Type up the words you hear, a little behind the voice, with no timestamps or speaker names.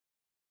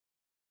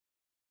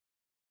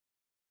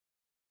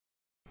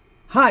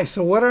Hi,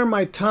 so what are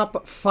my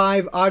top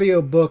 5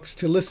 audiobooks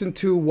to listen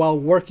to while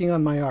working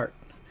on my art?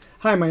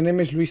 Hi, my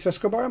name is Luis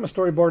Escobar. I'm a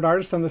storyboard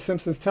artist on The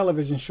Simpsons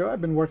television show. I've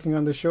been working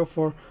on the show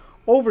for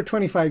over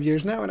 25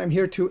 years now, and I'm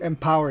here to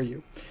empower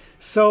you.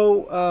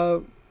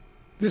 So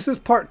this is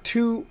part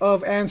 2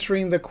 of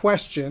answering the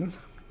question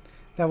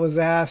that was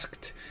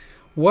asked,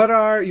 what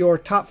are your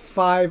top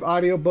 5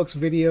 audiobooks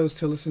videos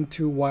to listen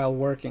to while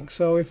working?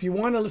 So if you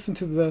want to listen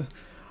to the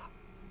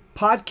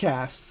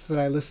podcasts that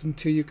I listen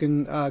to, you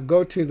can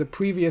go to the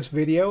previous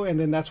video, and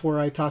then that's where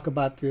I talk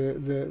about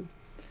the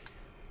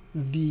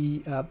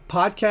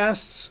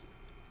podcasts,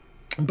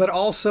 but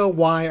also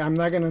why I'm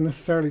not going to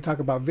necessarily talk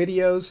about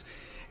videos,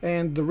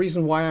 and the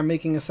reason why I'm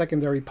making a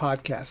secondary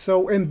podcast.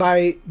 So, and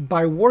by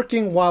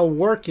working while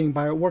working,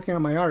 by working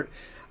on my art,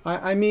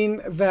 I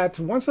mean that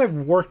once I've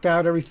worked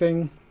out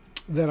everything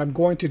that I'm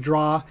going to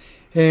draw,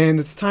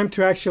 and it's time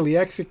to actually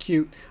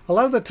execute, a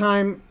lot of the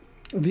time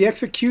the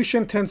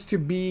execution tends to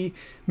be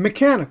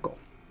mechanical.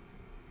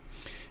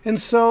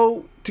 And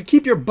so to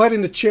keep your butt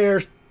in the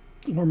chair,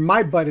 or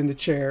my butt in the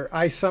chair,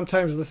 I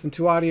sometimes listen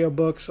to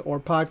audiobooks or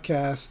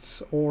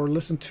podcasts, or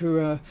listen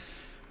to a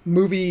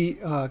movie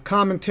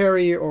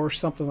commentary or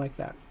something like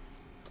that.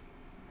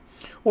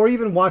 Or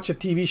even watch a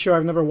TV show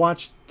I've never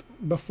watched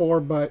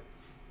before, but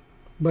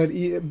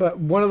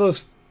one of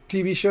those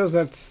TV shows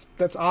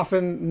that's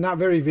often not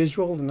very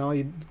visual, and all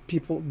you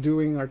people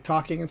doing are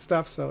talking and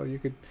stuff, so you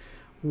could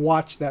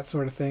watch that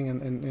sort of thing,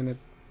 and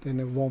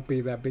it won't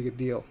be that big a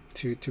deal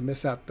to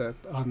miss out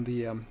on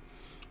the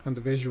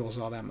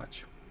visuals all that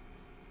much.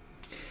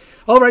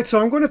 All right, so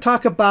I'm going to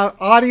talk about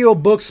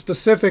audiobooks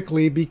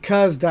specifically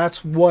because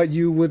that's what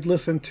you would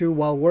listen to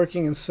while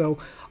working, and so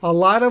a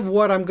lot of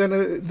what I'm going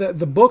to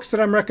the books that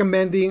I'm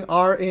recommending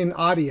are in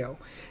audio,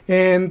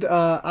 and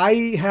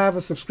I have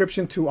a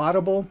subscription to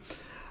Audible,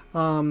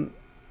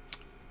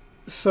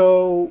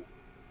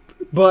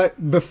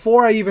 but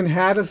before I even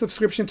had a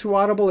subscription to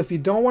Audible, if you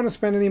don't want to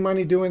spend any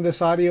money doing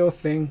this audio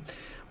thing,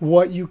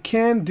 what you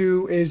can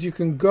do is you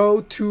can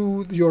go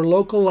to your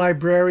local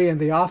library,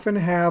 and they often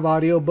have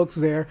audiobooks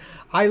there.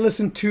 I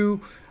listen to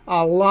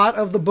a lot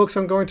of the books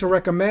I'm going to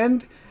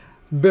recommend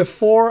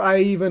before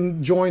I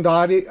even joined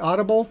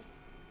Audible.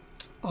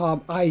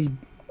 I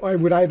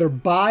would either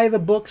buy the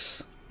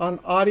books on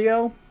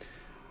audio,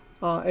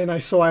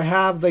 so I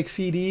have like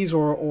CDs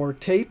or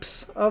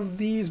tapes of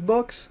these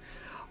books,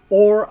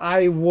 or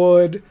I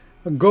would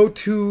go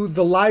to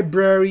the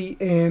library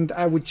and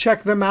I would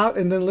check them out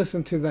and then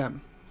listen to them.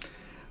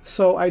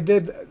 So I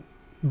did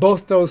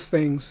both those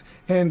things.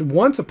 And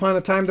once upon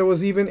a time, there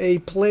was even a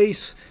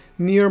place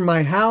near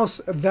my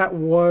house that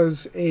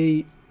was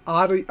a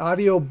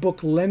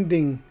audiobook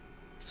lending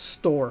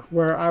store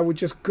where I would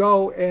just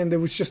go, and it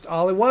was just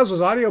all it was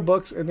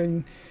audiobooks, and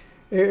then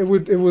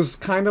it was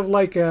kind of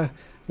like a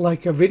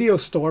video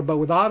store, but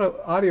with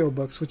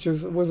audiobooks, which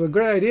was a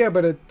great idea,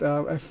 but it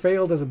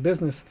failed as a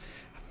business.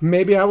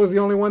 Maybe I was the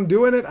only one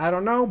doing it, I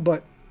don't know,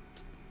 but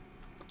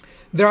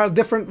there are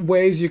different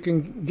ways you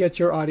can get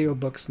your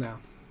audiobooks now.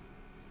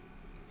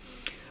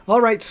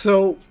 All right,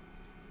 so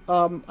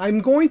I'm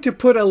going to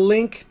put a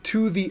link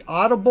to the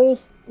Audible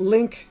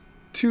link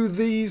to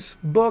these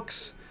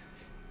books.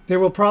 There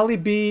will probably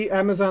be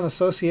Amazon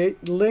Associate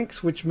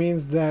links, which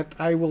means that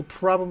I will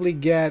probably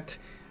get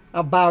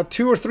about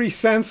 2 or 3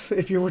 cents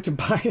if you were to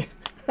buy it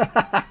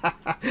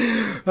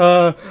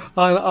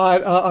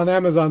on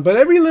Amazon. But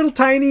every little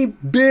tiny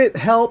bit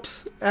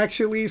helps,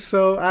 actually,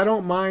 so I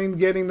don't mind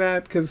getting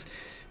that, because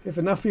if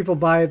enough people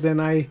buy it,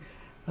 then I'm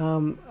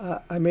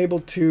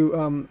able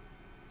to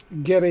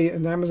get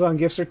an Amazon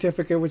gift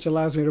certificate, which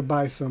allows me to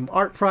buy some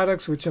art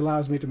products, which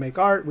allows me to make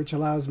art, which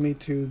allows me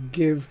to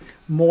give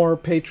more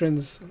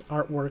patrons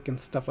artwork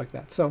and stuff like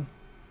that. So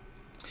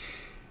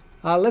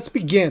let's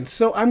begin.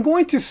 So I'm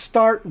going to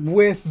start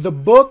with the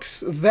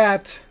books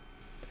that,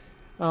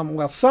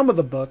 well, some of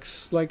the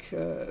books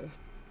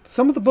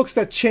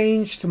that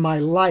changed my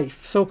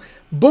life. So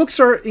books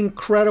are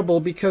incredible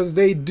because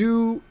they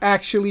do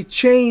actually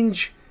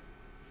change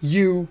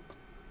you.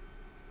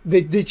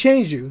 They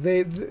change you.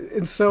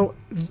 And so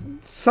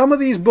some of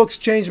these books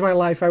changed my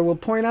life. I will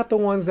point out the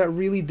ones that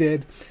really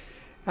did.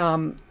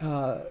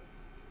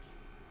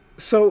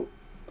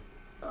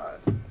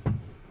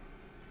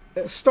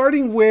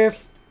 Starting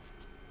with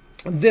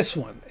this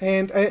one,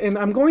 and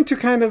I'm going to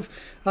kind of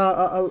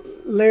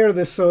layer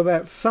this so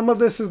that some of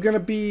this is going to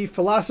be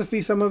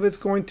philosophy, some of it's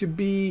going to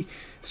be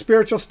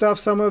spiritual stuff,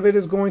 some of it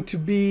is going to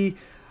be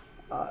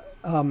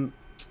health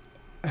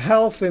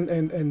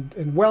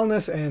and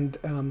wellness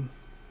and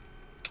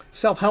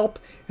self-help,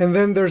 and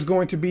then there's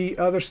going to be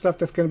other stuff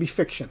that's going to be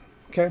fiction.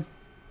 Okay,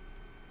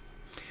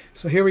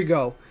 so here we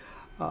go.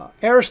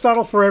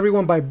 Aristotle for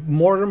Everyone by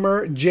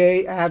Mortimer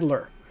J.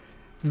 Adler.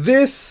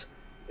 This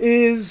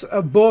is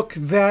a book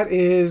that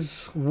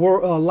is a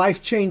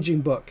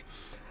life-changing book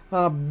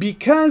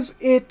because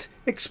it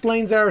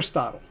explains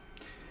Aristotle.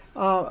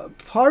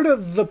 Part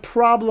of the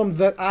problem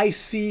that I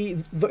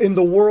see in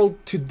the world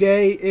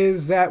today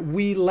is that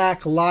we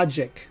lack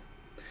logic.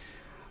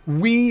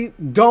 We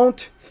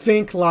don't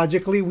think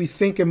logically, we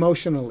think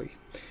emotionally.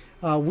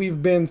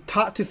 We've been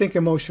taught to think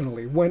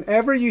emotionally.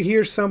 Whenever you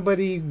hear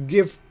somebody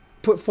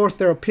put forth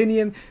their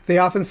opinion, they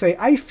often say,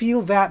 I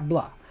feel that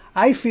blah.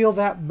 I feel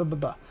that blah, blah,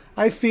 blah.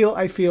 I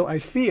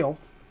feel.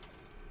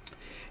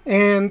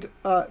 And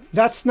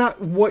that's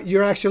not what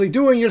you're actually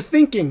doing. You're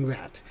thinking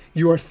that.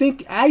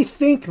 I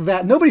think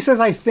that. Nobody says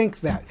I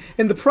think that.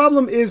 And the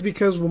problem is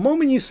because the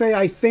moment you say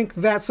I think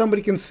that,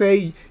 somebody can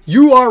say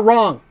you are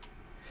wrong.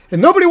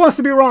 And nobody wants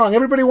to be wrong.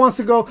 Everybody wants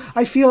to go,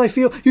 I feel.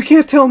 You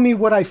can't tell me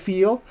what I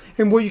feel.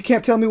 And you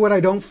can't tell me what I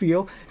don't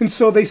feel. And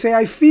so they say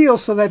I feel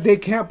so that they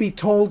can't be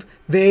told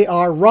they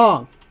are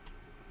wrong.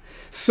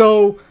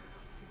 So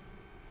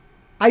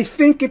I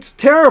think it's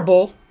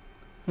terrible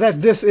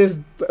that this is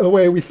the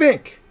way we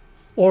think.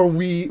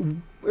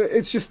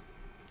 It's just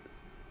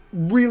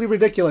really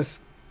ridiculous.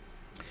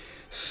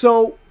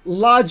 So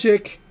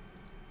logic,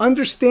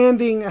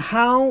 understanding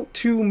how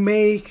to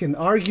make an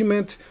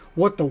argument,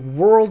 what the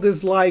world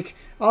is like,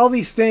 all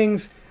these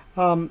things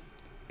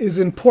is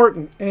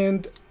important.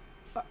 And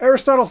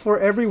Aristotle for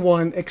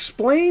Everyone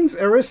explains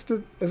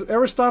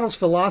Aristotle's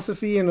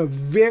philosophy in a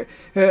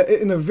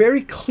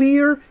very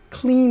clear,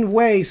 clean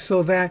way,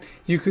 so that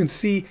you can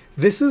see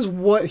this is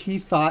what he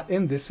thought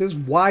and this is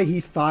why he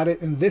thought it,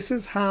 and this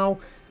is how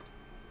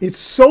it's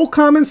so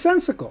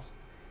commonsensical.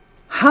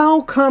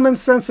 How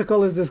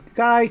commonsensical is this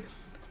guy?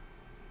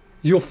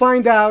 You'll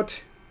find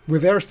out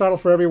with Aristotle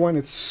for Everyone.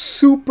 It's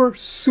super,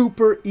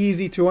 super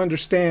easy to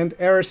understand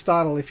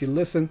Aristotle if you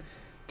listen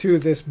to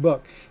this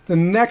book. The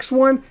next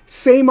one,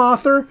 same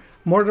author,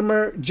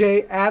 Mortimer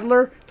J.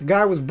 Adler. The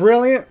guy was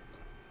brilliant.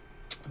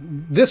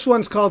 This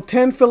one's called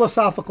 10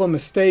 Philosophical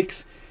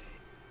Mistakes.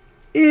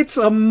 It's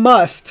a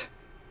must.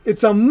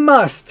 It's a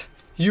must.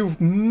 You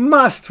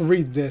must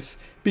read this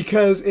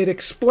because it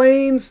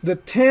explains the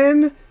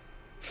 10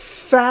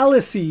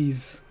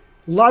 fallacies,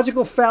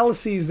 logical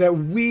fallacies that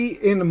we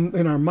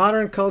in our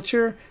modern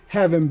culture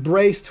have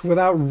embraced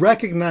without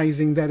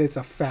recognizing that it's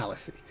a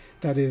fallacy.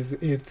 That is,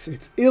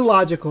 it's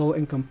illogical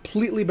and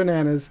completely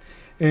bananas,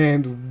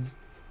 and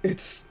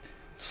it's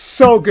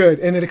so good.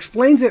 And it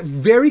explains it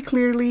very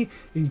clearly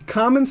in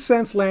common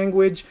sense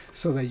language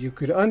so that you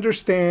could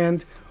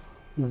understand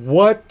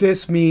what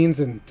this means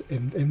and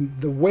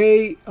the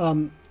way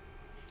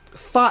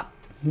thought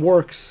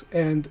works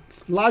and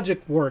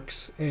logic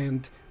works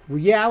and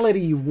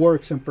reality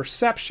works and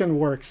perception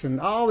works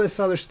and all this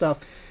other stuff.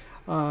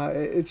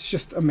 It's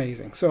just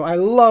amazing. So I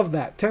love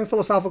that. 10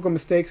 Philosophical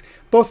Mistakes.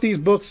 Both these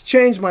books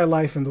changed my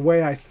life and the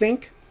way I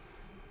think.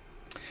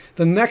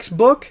 The next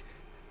book,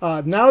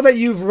 now that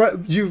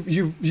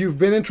you've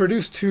been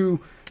introduced to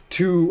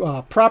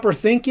proper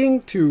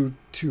thinking, to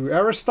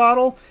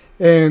Aristotle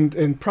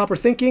and proper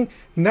thinking,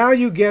 now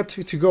you get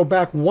to go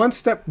back one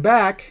step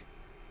back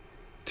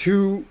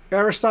to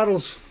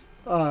Aristotle's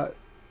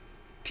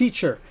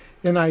teacher.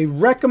 And I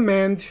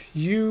recommend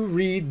you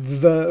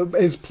read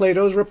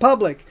Plato's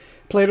Republic.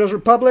 Plato's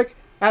Republic,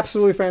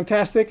 absolutely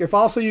fantastic. If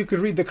also you could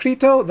read the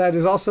Crito, that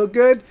is also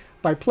good,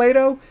 by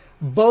Plato.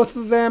 Both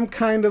of them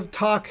kind of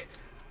talk,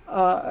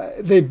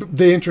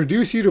 they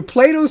introduce you to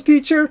Plato's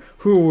teacher,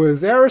 who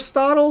was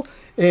Aristotle,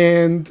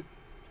 and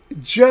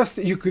just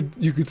you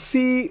could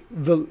see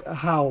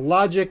how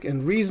logic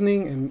and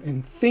reasoning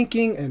and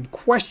thinking and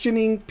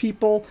questioning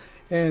people,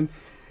 and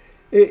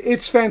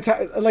it's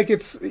fantastic. Like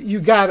if you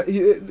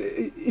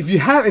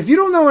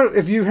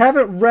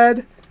haven't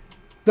read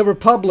the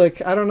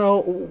Republic, I don't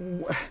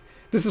know.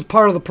 This is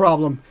part of the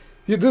problem.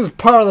 This is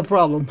part of the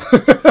problem.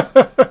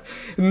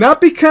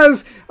 Not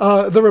because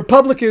the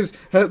Republic is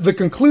the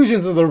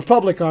conclusions of the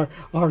Republic are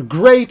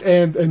great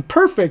and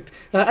perfect.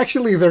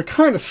 Actually, they're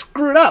kind of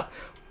screwed up.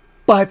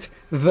 But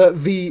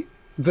the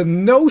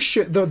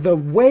notion, the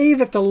way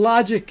that the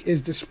logic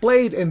is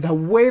displayed and the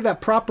way that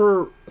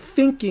proper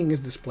thinking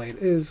is displayed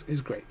is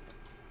great.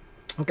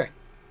 Okay.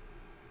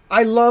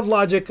 I love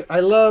logic. I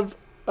love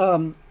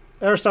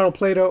Aristotle,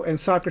 Plato, and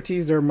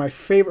Socrates. They're my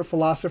favorite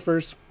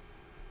philosophers.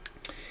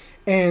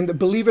 And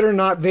believe it or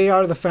not, they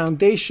are the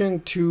foundation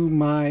to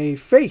my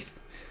faith.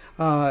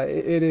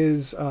 It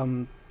is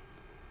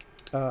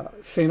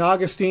St.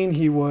 Augustine,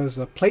 he was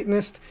a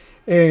Platonist.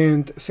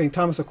 And St.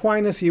 Thomas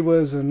Aquinas, he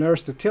was an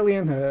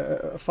Aristotelian,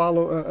 a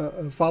follower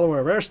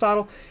of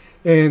Aristotle,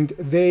 and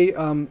they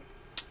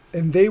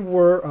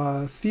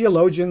were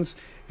theologians,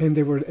 and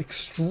they were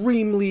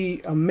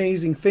extremely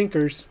amazing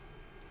thinkers.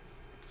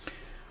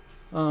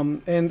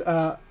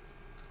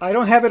 I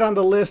don't have it on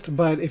the list,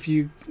 but if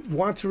you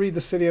want to read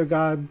The City of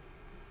God,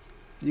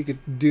 you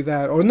could do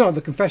that. Or no, the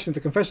Confessions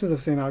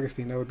of St.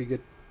 Augustine, that would be good.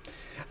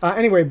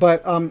 Anyway,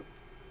 but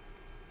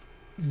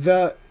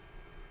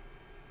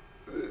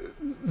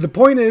the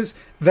point is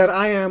that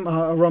I am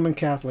a Roman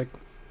Catholic.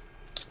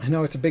 I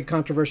know it's a big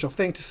controversial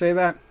thing to say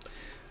that.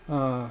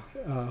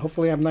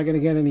 Hopefully I'm not going to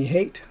get any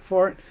hate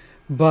for it.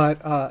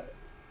 But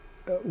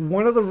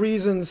one of the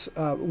reasons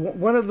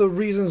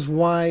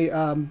why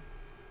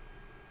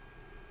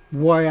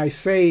I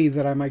say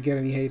that I might get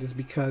any hate is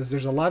because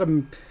there's a lot of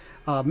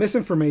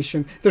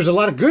misinformation. There's a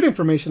lot of good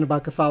information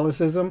about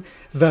Catholicism.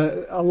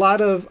 A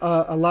lot of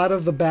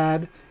the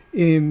bad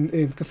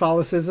in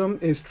Catholicism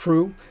is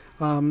true.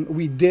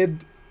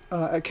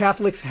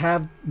 Catholics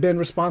have been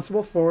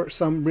responsible for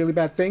some really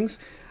bad things,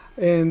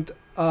 and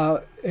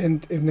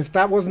if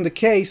that wasn't the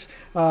case,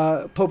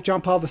 Pope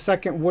John Paul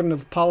II wouldn't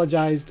have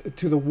apologized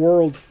to the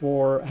world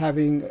for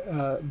having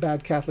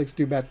bad Catholics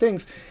do bad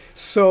things.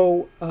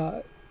 So,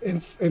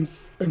 and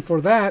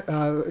for that,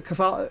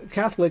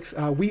 Catholics,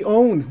 we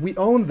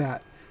own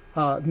that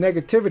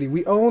negativity.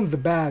 We own the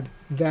bad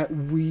that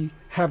we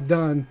have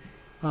done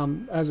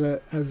as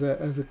a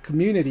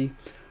community.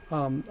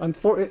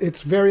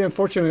 It's very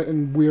unfortunate,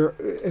 and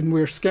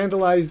we're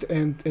scandalized,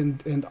 and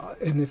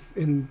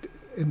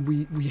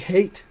we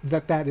hate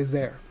that is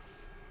there.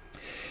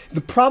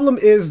 The problem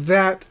is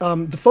that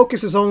the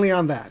focus is only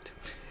on that,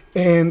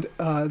 and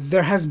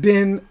there has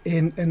been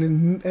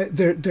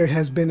there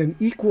has been an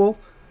equal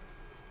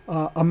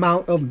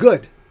amount of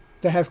good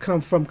that has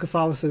come from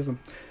Catholicism.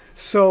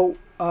 So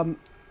the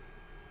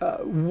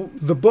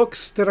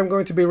books that I'm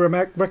going to be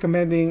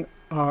recommending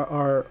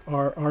are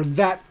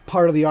that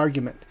part of the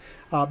argument.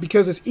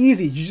 Because it's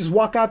easy. You just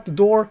walk out the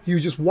door, you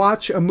just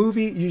watch a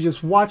movie, you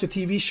just watch a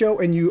TV show,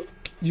 and you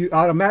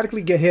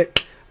automatically get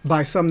hit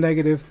by some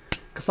negative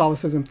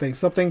Catholicism thing.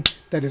 Something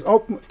that is, oh,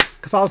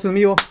 Catholicism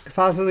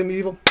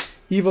evil,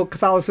 evil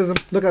Catholicism,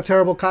 look how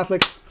terrible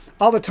Catholics,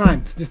 all the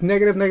time. It's just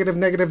negative, negative,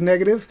 negative,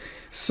 negative.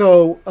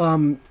 So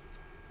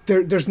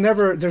there's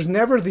never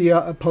the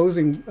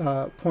opposing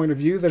point of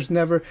view. There's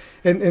never,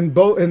 and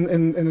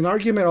an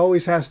argument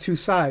always has two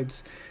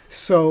sides.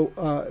 So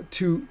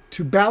to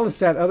balance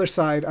that other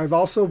side, I've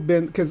also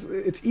been, because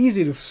it's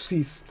easy to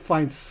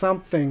find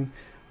something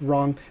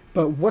wrong,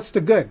 but what's the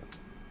good?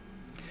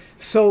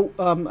 So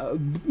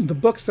the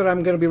books that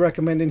I'm going to be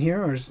recommending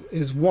here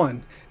is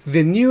one,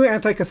 The New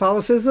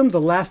Anti-Catholicism,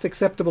 The Last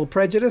Acceptable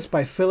Prejudice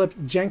by Philip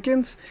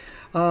Jenkins.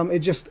 It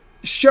just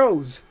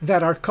shows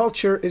that our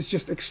culture is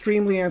just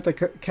extremely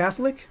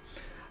anti-Catholic.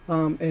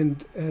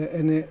 And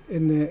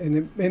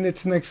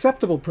it's an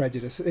acceptable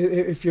prejudice.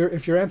 If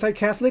you're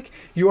anti-Catholic,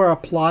 you are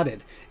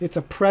applauded. It's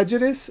a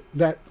prejudice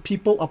that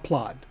people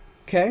applaud.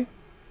 Okay.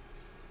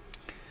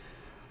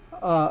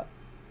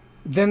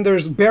 Then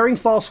there's Bearing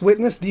False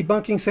Witness: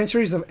 Debunking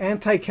Centuries of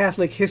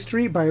Anti-Catholic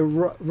History by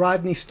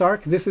Rodney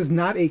Stark. This is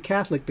not a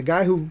Catholic.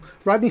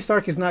 Rodney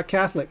Stark is not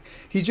Catholic.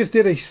 He just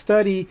did a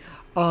study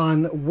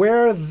on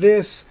where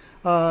this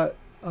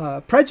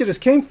prejudice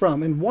came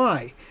from and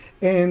why.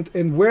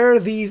 And where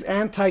these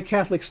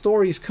anti-Catholic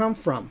stories come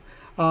from,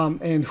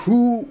 and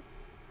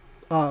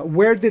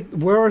where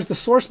is the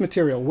source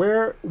material?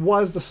 Where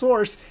was the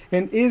source?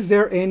 And is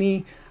there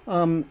any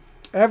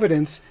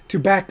evidence to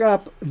back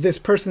up this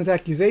person's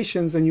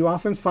accusations? And you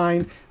often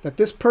find that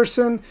this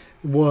person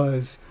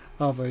was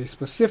of a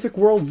specific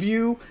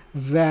worldview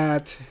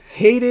that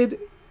hated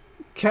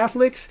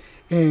Catholics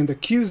and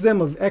accused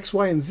them of X,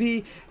 Y, and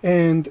Z,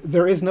 and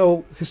there is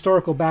no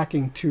historical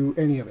backing to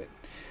any of it.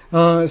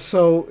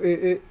 So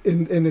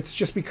it's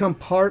just become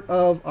part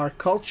of our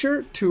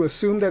culture to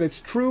assume that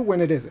it's true when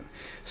it isn't.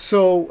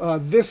 So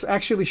this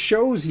actually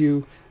shows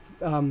you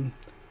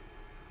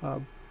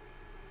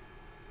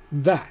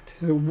that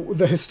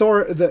the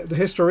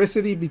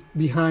historicity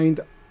behind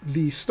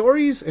these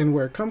stories and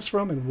where it comes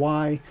from and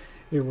why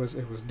it was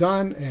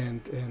done,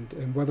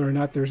 and whether or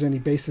not there's any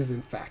basis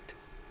in fact.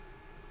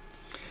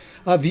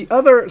 The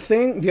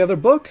other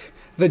book,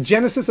 The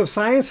Genesis of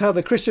Science: How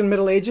the Christian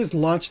Middle Ages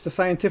Launched the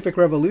Scientific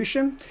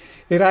Revolution.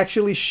 It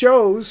actually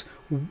shows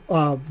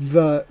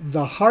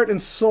the heart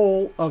and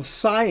soul of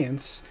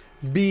science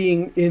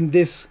being in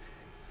this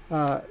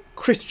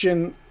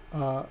Christian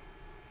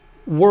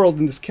world,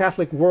 in this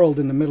Catholic world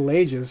in the Middle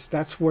Ages.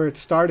 That's where it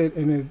started,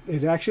 and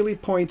it actually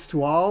points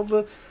to all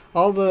the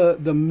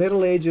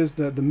Middle Ages,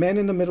 the men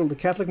in the middle, the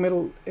Catholic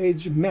Middle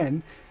Age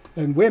men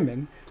and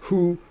women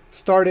who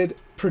started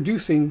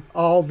producing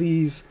all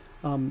these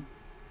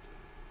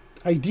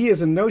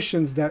ideas and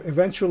notions that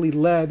eventually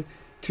led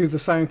to the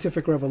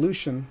scientific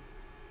revolution.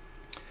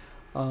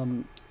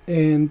 And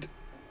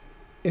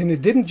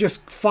it didn't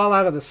just fall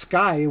out of the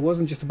sky. It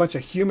wasn't just a bunch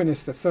of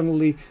humanists that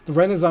suddenly, the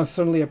Renaissance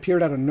suddenly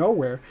appeared out of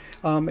nowhere.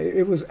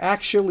 It was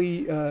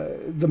actually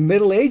the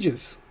Middle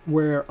Ages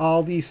where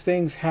all these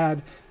things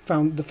had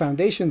found the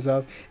foundations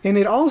of. And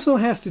it also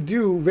has to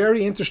do,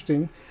 very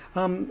interesting,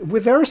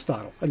 with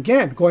Aristotle.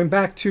 Again, going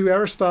back to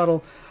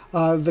Aristotle,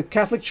 the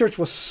Catholic Church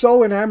was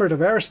so enamored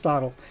of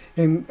Aristotle,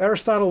 and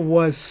Aristotle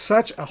was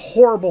such a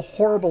horrible,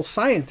 horrible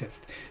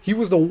scientist. He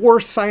was the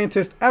worst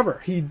scientist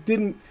ever. He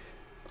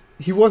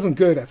wasn't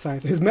good at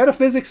science. His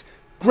metaphysics,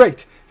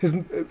 great.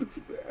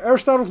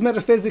 Aristotle's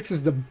metaphysics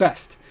is the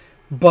best,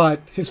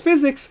 but his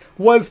physics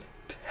was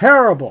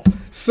terrible.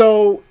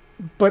 So,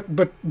 but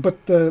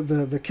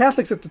the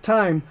Catholics at the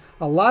time,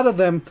 a lot of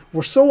them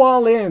were so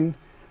all in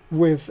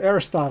with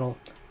Aristotle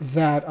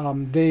that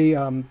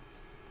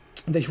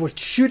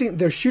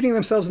they're shooting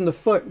themselves in the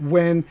foot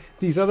when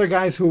these other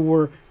guys who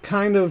were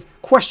kind of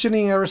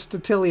questioning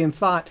Aristotelian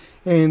thought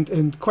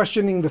and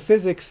questioning the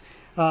physics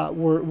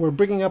were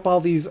bringing up all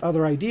these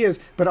other ideas,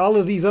 but all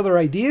of these other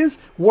ideas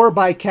were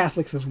by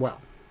Catholics as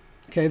well.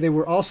 Okay, they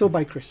were also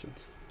by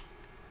Christians.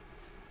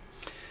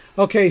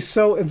 Okay,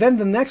 so then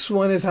the next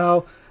one is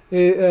how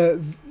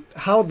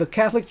the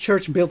Catholic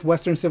Church built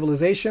Western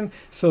civilization.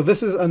 So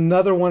this is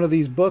another one of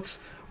these books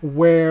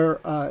where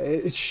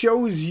it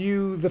shows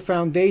you the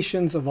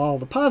foundations of all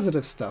the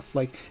positive stuff.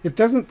 Like, it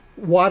doesn't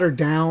water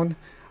down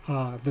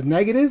the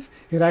negative,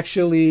 it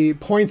actually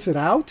points it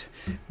out,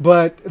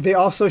 but they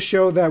also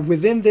show that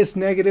within this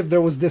negative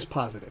there was this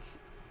positive.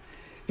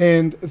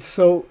 And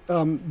so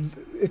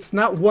it's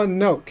not one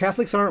note.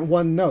 Catholics aren't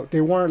one note.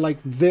 They weren't like,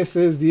 this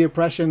is the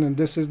oppression and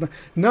this is the...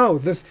 No,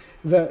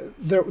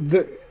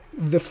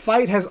 the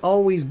fight has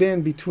always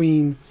been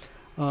between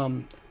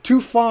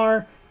too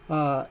far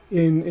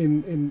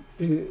in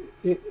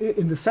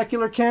the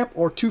secular camp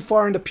or too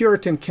far in the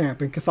Puritan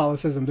camp in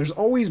Catholicism. There's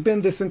always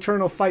been this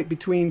internal fight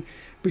between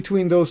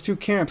those two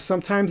camps.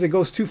 Sometimes it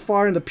goes too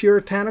far in the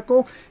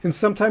puritanical, and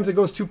sometimes it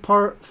goes too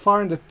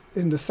far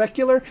in the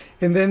secular,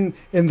 and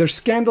there's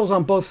scandals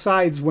on both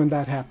sides when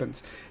that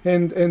happens.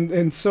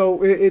 And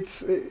so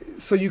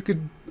so you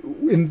could,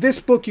 in this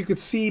book, you could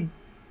see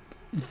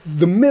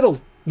the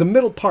middle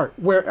part,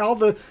 where all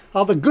the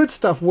good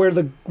stuff, where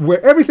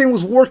everything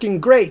was working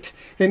great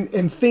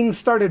and things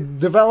started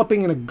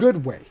developing in a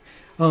good way.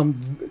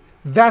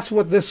 That's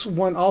what this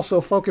one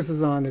also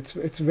focuses on. It's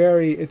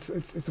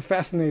a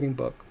fascinating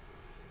book.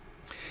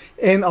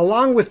 And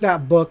along with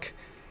that book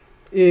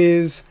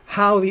is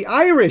how the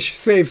Irish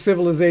saved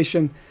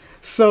civilization.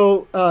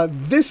 So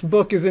this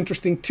book is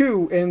interesting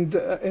too, and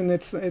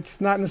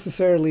it's not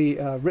necessarily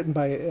written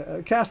by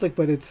a Catholic,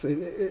 but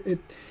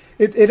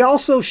it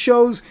also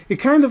shows, it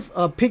kind of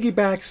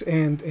piggybacks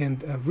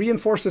and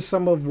reinforces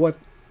some of what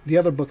the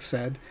other book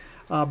said,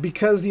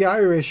 because the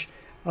Irish,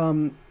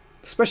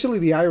 especially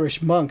the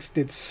Irish monks,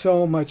 did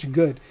so much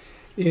good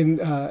in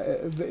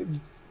the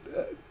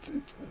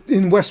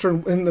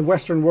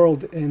Western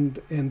world,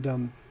 and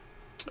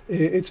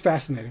it's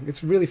fascinating.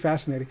 It's really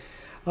fascinating.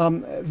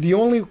 The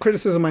only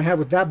criticism I have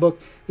with that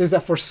book is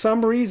that for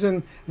some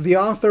reason the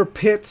author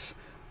pits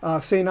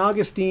St.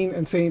 Augustine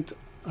and St.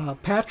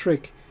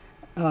 Patrick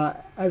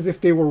as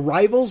if they were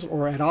rivals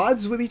or at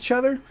odds with each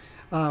other,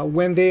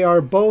 when they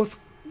are both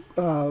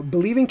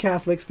believing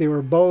Catholics. They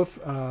were both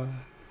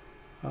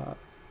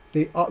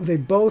they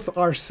both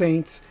are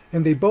saints,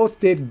 and they both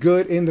did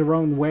good in their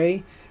own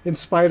way, in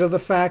spite of the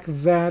fact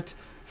that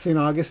St.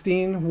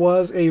 Augustine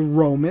was a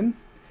Roman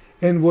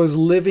and was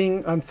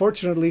living,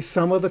 unfortunately,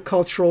 some of the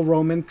cultural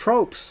Roman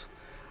tropes,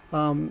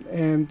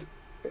 and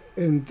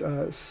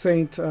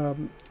Saint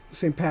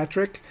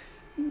Patrick,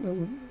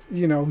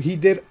 you know, he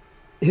did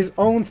his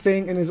own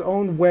thing in his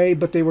own way,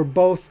 but they were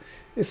both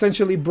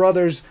essentially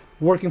brothers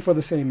working for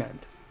the same end.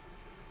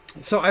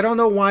 So I don't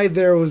know why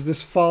there was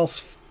this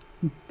false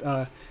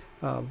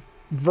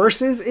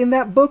verses in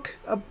that book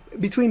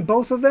between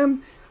both of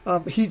them.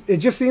 It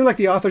just seemed like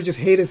the author just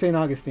hated St.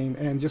 Augustine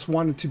and just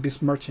wanted to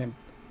besmirch him.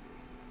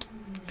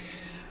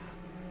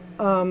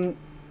 And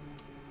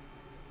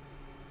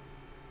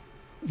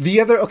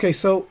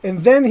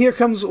then here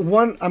comes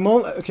one.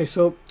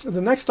 So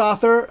the next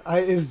author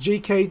is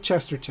G.K.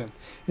 Chesterton.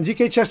 And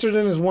G.K.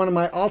 Chesterton is one of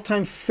my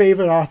all-time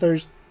favorite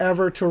authors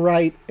ever to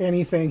write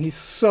anything. He's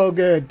so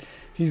good.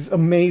 He's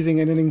amazing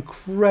and an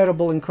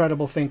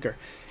incredible thinker.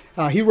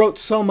 He wrote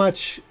so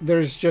much,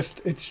 it's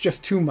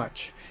just too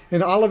much.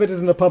 And all of it is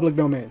in the public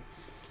domain.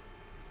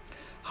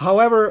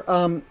 However,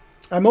 I'm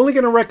only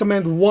going to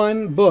recommend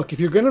one book. If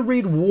you're going to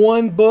read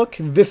one book,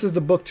 this is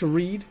the book to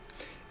read.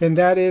 And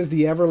that is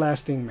The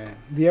Everlasting Man.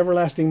 The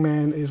Everlasting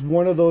Man is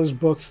one of those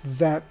books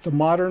that the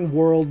modern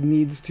world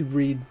needs to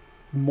read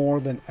more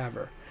than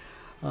ever.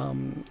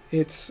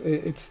 It's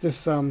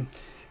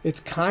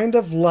kind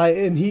of like,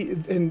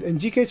 and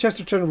G.K.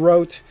 Chesterton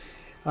wrote,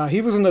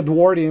 he was an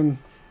Edwardian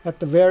at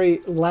the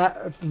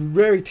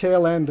very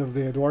tail end of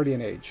the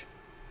Edwardian age,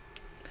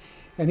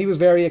 and he was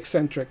very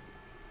eccentric,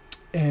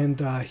 and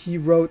he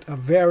wrote a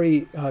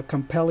very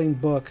compelling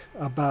book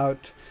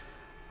about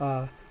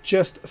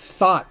just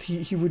thought.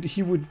 He would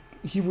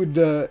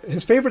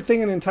his favorite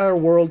thing in the entire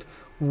world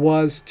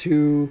was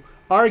to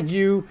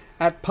argue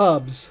at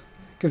pubs,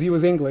 because he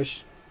was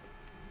English.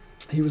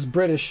 He was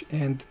British,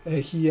 and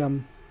he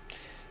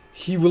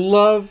would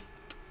love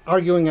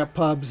arguing at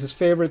pubs. His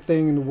favorite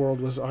thing in the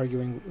world was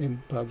arguing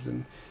in pubs.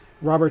 And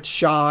Robert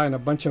Shaw and a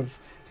bunch of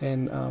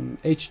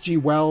H.G.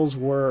 Wells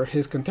were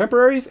his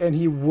contemporaries, and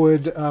he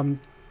would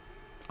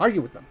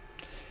argue with them.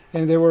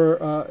 And they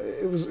were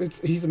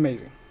he's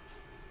amazing.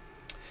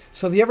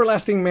 So The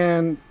Everlasting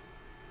Man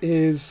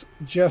is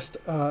just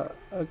a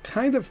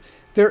kind of,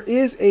 there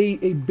is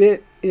a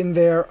bit in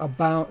there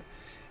about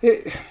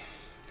it.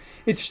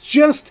 It's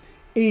just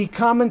a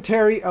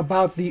commentary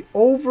about the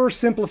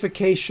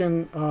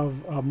oversimplification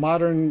of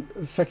modern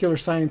secular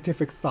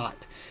scientific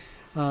thought,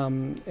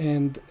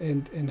 and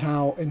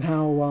how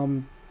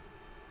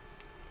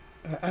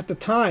at the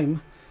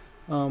time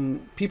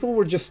people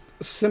were just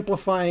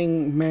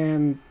simplifying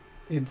man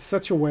in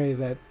such a way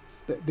that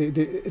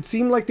It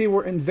seemed like they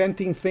were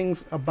inventing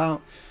things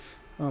about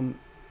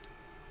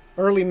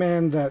early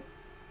man that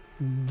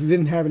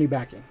didn't have any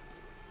backing.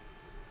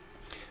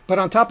 But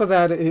on top of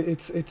that,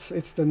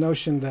 it's the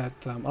notion that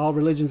all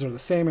religions are the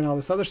same and all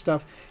this other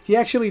stuff. He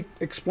actually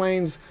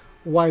explains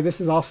why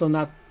this is also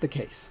not the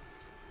case.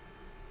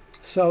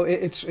 So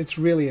it's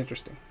really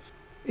interesting.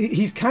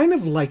 He's kind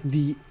of like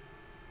the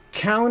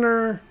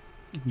counter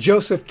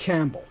Joseph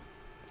Campbell,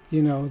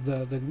 you know,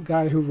 the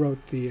guy who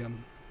wrote the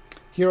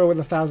Hero with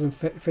a Thousand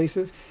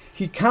Faces.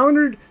 He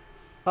countered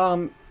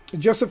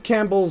Joseph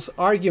Campbell's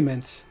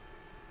arguments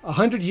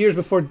 100 years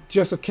before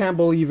Joseph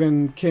Campbell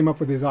even came up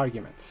with his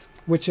arguments,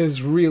 which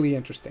is really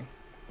interesting.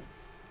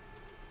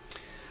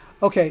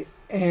 Okay,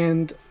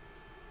 and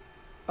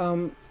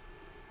the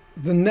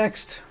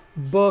next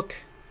book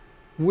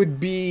would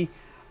be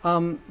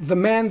the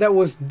man that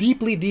was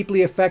deeply,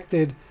 deeply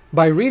affected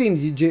by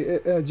reading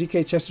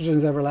G.K.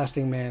 Chesterton's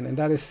Everlasting Man, and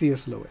that is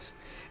C.S. Lewis.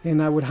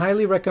 And I would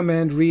highly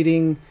recommend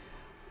reading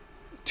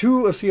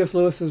two of C.S.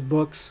 Lewis's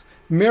books,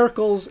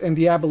 Miracles and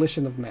The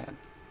Abolition of Man.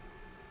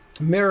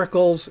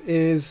 Miracles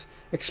is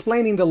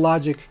explaining the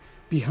logic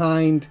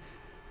behind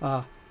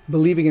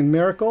believing in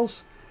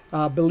miracles.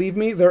 Believe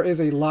me, there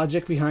is a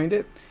logic behind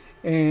it,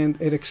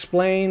 and it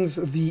explains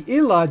the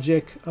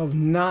illogic of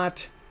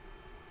not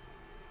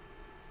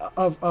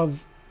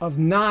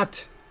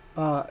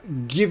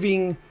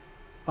giving,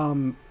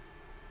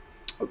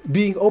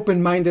 being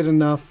open-minded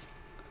enough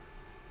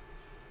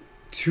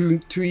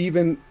to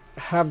even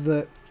have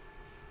the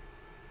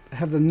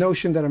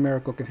notion that a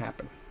miracle can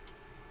happen.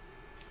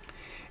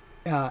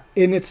 And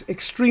it's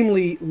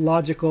extremely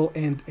logical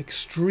and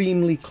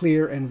extremely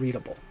clear and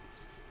readable.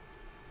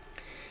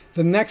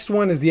 The next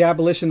one is The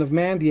Abolition of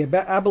Man. The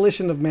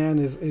Abolition of Man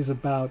is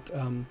about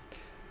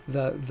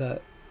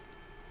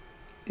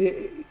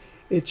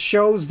it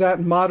shows that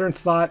modern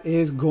thought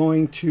is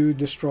going to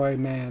destroy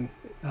man.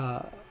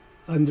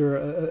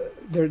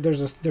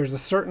 There's a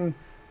certain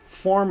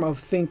form of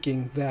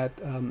thinking that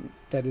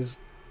is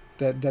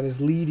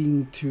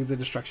leading to the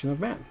destruction of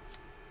man.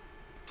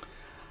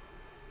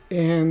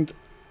 And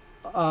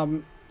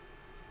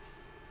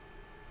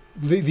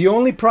the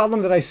only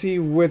problem that I see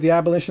with The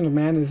Abolition of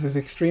Man is it's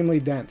extremely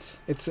dense.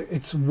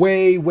 It's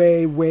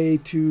way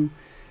too.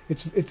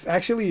 It's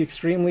actually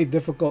extremely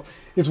difficult.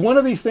 It's one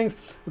of these things.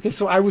 Okay,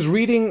 so I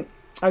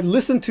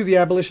listened to The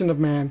Abolition of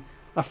Man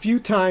a few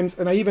times,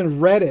 and I even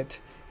read it,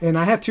 and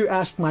I had to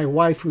ask my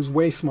wife, who's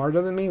way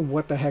smarter than me,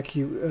 what the heck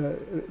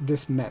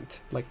this meant.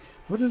 Like,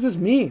 what does this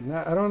mean?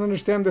 I don't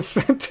understand this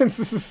sentence.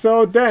 This is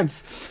so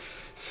dense.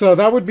 So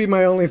that would be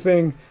my only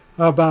thing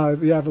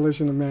about The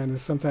Abolition of Man,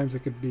 is sometimes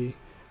it could be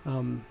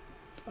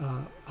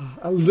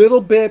a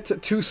little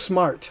bit too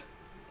smart.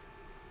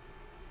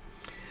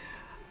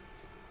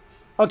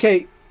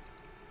 Okay,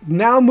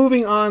 now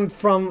moving on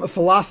from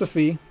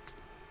philosophy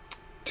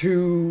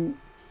to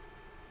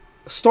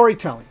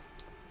storytelling.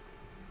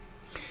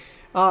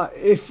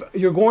 If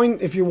you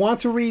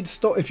want to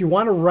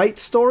write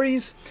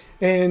stories,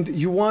 and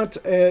you want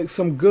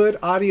some good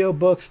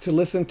audiobooks to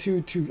listen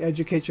to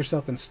educate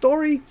yourself in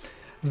story,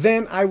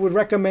 then I would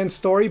recommend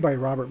Story by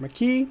Robert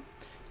McKee.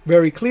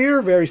 Very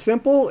clear, very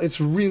simple. It's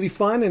really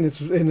fun, and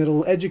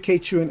it'll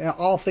educate you in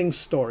all things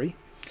story.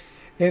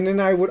 And then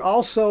I would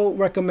also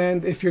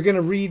recommend, if you're going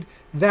to read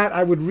that,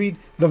 I would read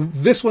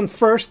this one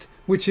first,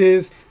 which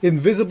is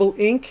Invisible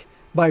Ink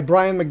by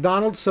Brian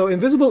McDonald. So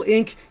Invisible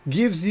Ink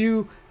gives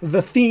you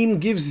the theme,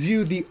 gives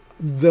you the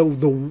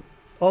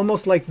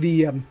almost like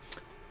the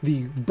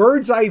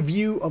bird's eye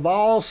view of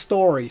all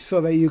story, so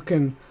that you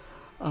can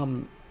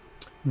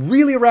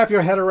really wrap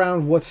your head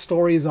around what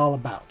story is all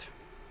about.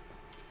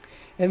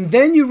 And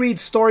then you read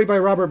Story by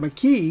Robert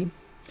McKee,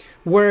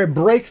 where it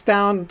breaks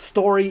down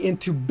story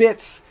into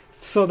bits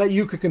so that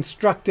you could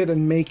construct it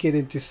and make it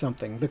into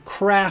something. The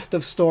craft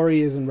of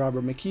story is in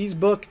Robert McKee's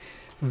book.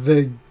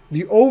 The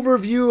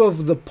overview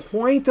of the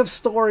point of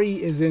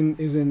story is in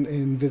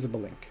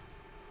Invisible Ink.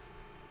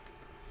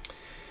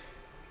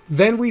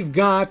 Then we've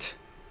got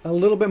a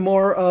little bit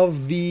more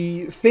of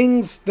the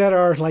things that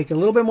are like a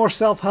little bit more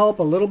self-help,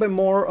 a little bit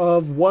more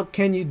of what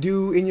can you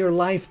do in your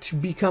life to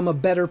become a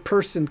better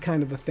person,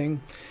 kind of a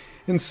thing.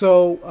 And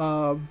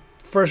so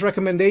first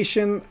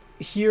recommendation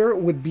here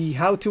would be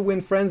How to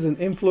Win Friends and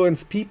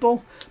Influence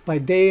People by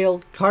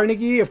Dale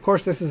Carnegie. Of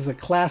course, this is a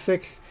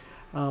classic.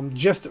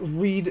 Just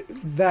read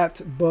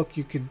that book.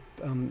 You could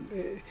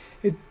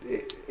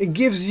it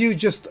gives you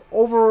just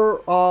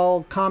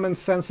overall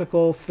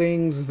commonsensical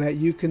things that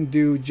you can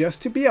do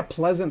just to be a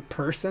pleasant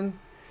person.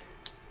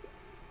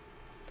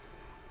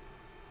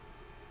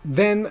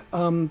 Then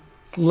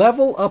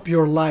Level Up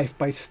Your Life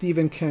by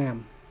Stephen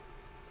Cam.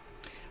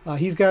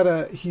 He's got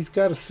a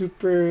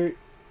superhero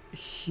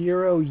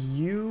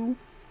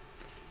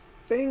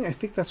thing. I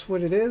think that's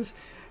what it is.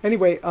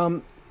 Anyway,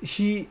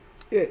 he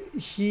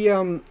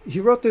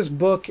wrote this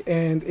book,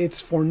 and it's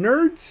for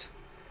nerds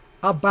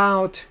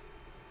about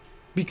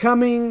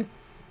becoming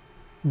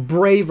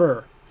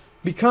braver,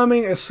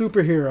 becoming a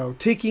superhero,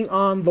 taking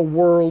on the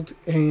world,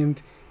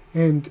 and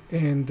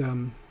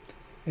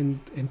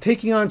and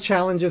taking on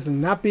challenges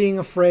and not being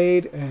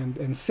afraid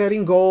and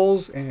setting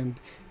goals and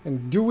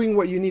doing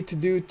what you need to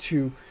do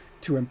to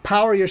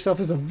empower yourself.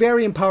 Is a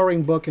very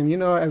empowering book. And you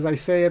know, as I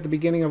say at the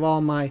beginning of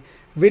all my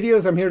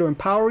videos, I'm here to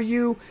empower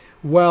you.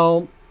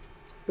 Well,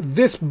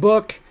 this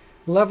book,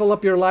 Level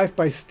Up Your Life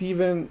by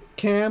Stephen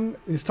Cam,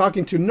 is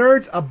talking to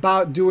nerds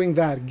about doing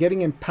that,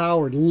 getting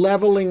empowered,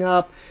 leveling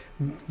up.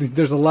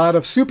 There's a lot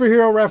of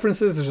superhero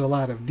references, there's a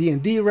lot of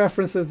D&D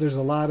references, there's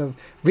a lot of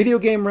video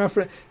game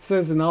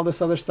references and all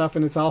this other stuff,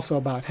 and it's also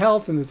about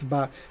health, and it's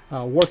about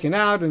working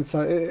out, and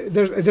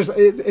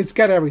it's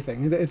got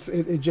everything.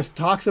 It just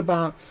talks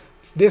about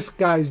this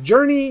guy's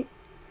journey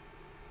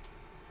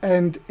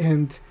and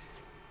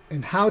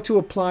how to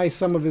apply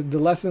some of the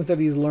lessons that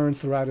he's learned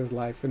throughout his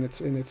life, and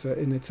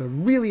it's a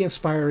really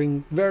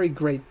inspiring, very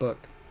great book.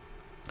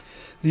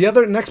 The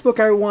next book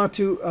I want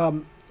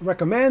to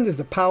recommend is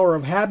The Power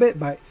of Habit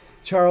by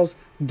Charles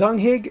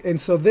Duhigg. And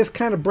so this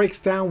kind of breaks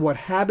down what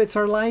habits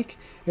are like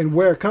and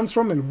where it comes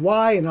from and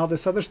why and all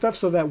this other stuff,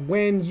 so that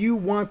when you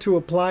want to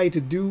apply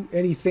to do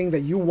anything that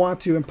you want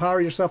to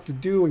empower yourself to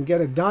do and get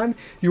it done,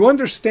 you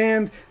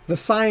understand the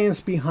science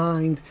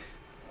behind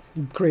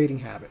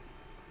creating habit.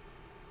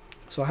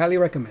 So I highly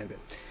recommend it.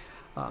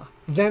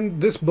 Then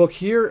this book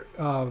here,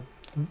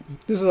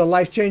 this is a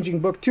life-changing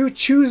book too,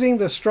 Choosing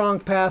the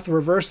Strong Path,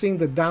 Reversing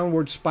the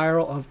Downward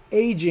Spiral of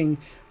Aging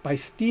by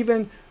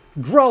Stephen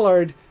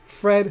Drullard,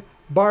 Fred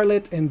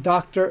Bartlett, and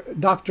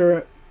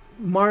Dr.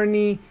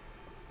 Marnie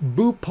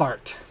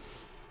Boupart.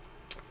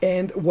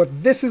 And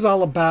what this is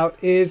all about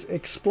is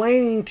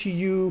explaining to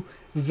you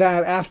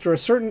that after a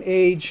certain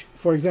age,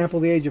 for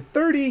example, the age of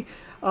 30,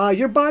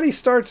 your body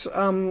starts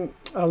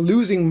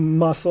losing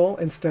muscle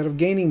instead of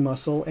gaining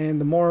muscle,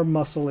 and the more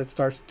muscle it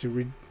starts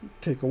to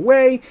take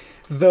away,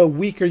 the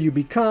weaker you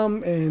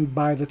become, and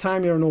by the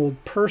time you're an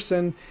old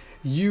person,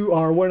 you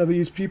are one of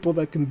these people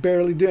that can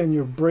barely do, and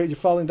you're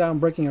falling down,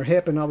 breaking your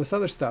hip, and all this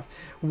other stuff.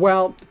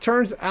 Well, it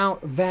turns out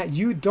that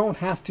you don't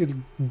have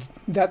to.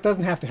 That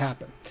doesn't have to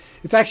happen.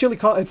 It's actually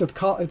called.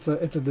 It's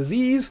a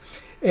disease,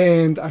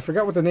 and I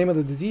forgot what the name of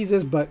the disease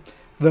is, but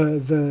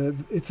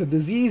it's a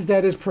disease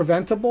that is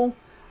preventable,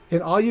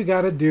 and all you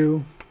got to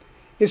do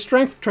is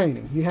strength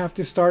training. You have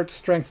to start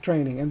strength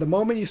training, and the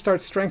moment you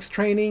start strength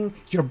training,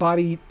 your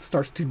body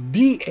starts to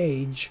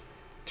de-age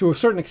to a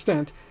certain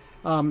extent.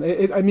 I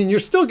mean, you're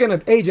still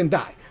gonna age and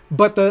die,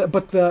 but the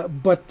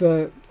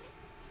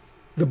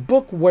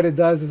book, what it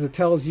does is it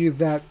tells you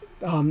that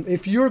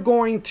if you're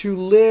going to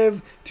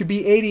live to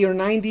be 80 or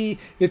 90,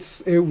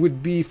 it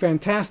would be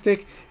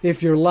fantastic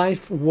if your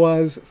life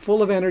was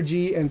full of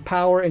energy and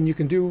power, and you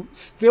can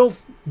still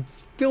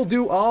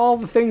do all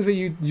the things that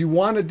you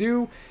want to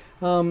do.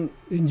 And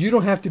you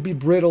don't have to be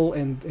brittle,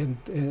 and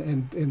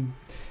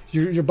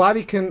your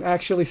body can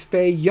actually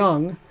stay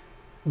young,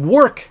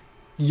 work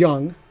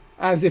young,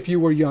 as if you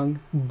were young,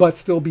 but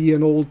still be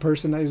an old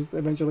person that is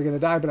eventually going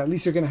to die. But at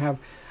least you're going to have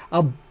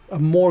a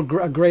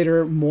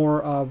greater,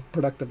 more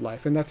productive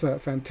life, and that's a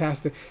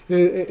fantastic.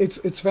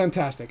 It's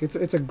fantastic.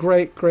 It's a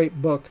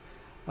great book,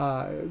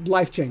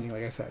 life changing,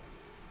 like I said.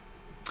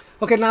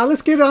 Okay, now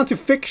let's get on to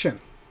fiction.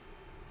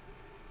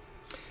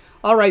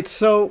 All right,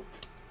 so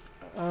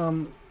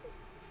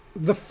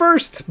the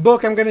first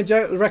book I'm going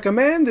to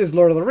recommend is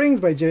Lord of the Rings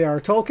by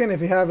J.R. Tolkien.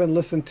 If you haven't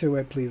listened to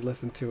it, please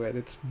listen to it.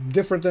 It's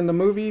different than the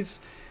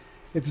movies.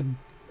 It's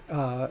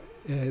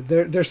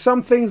there's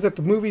some things that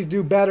the movies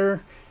do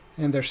better,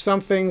 and there's some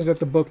things that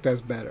the book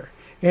does better.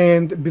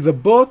 And the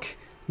book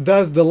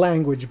does the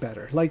language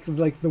better. Like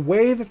the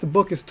way that the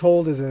book is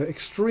told is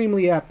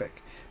extremely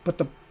epic. But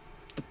the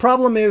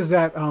problem is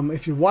that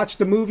if you watch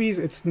the movies,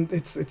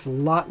 it's a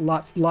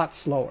lot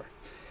slower.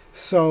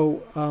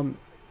 So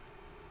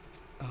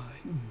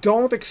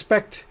don't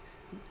expect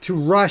to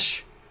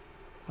rush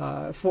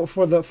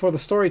for the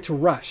story to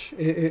rush.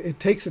 It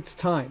takes its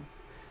time,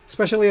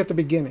 especially at the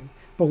beginning.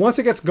 But once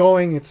it gets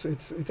going,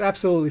 it's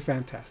absolutely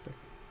fantastic.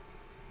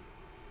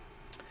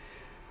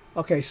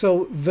 Okay,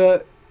 so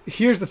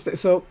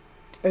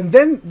and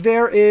then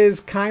there is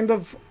kind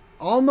of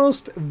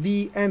almost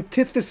the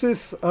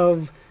antithesis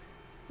of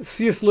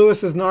C.S.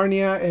 Lewis's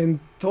Narnia and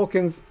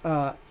Tolkien's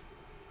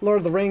Lord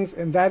of the Rings,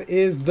 and that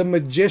is The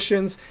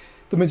Magicians.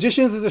 The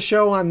Magicians is a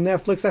show on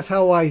Netflix. That's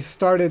how I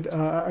started.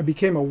 I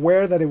became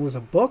aware that it was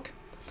a book,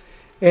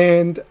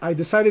 and I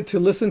decided to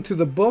listen to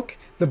the book.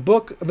 The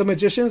book, The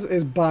Magicians,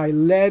 is by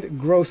Led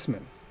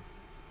Grossman.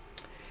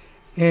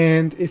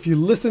 And if you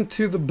listen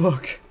to the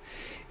book,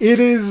 it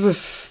is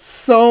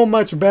so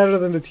much better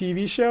than the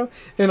TV show.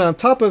 And on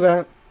top of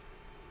that,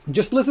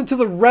 just listen to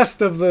the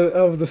rest of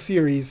the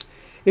series.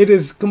 It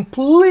is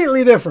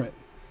completely different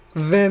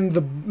than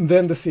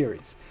the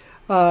series,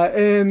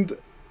 and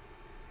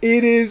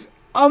it is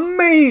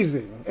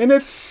amazing, and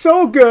it's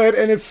so good,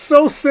 and it's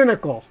so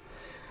cynical.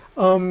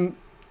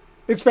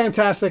 It's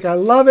fantastic. I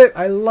love it.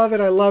 I love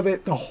it. I love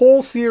it. The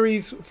whole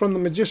series, from The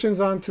Magicians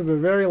on to the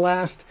very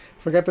last.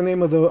 Forgot the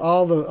name of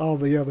all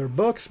the other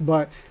books,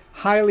 but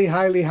highly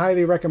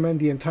recommend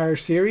the entire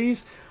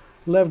series.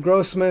 Lev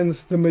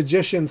Grossman's The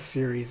Magicians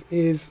series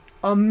is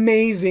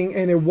amazing,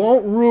 and it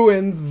won't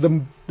ruin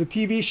the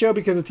TV show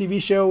because the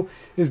TV show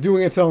is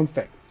doing its own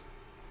thing.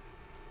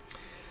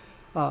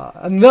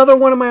 Another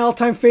one of my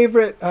all-time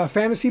favorite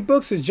fantasy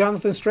books is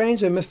Jonathan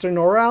Strange and Mr.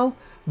 Norrell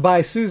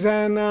by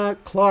Susanna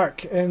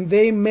Clarke, and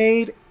they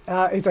made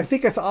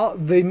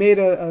they made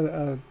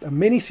a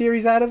mini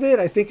series out of it.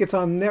 I think it's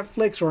on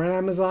Netflix or on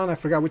Amazon. I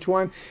forgot which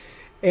one,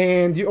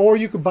 or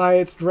you could buy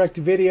it direct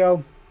to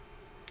video.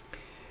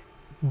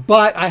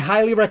 But I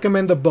highly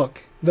recommend the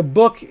book. The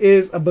book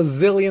is a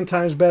bazillion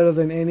times better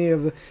than any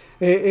of the.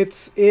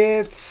 It's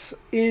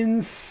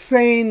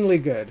insanely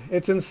good.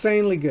 It's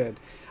insanely good.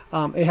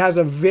 It has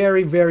a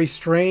very, very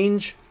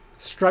strange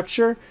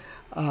structure.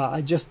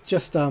 I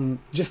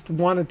just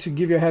wanted to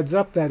give you a heads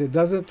up that it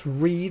doesn't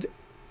read.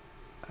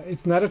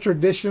 It's not a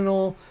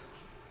traditional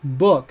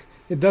book.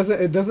 It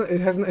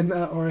hasn't,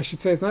 or I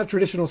should say, it's not a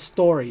traditional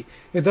story.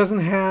 It doesn't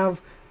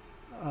have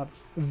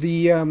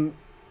the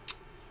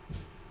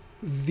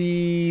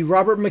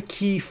Robert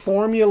McKee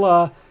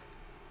formula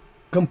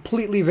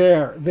completely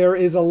there. There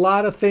is a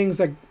lot of things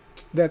that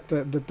Robert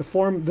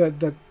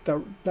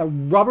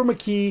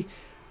McKee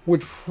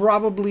would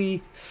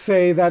probably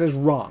say that is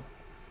wrong.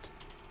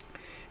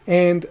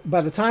 And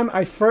by the time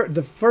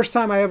the first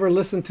time I ever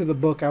listened to the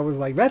book, I was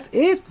like, that's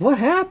it? What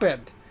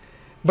happened?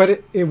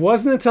 But it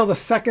wasn't until the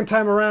second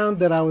time around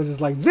that I was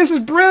just like, this is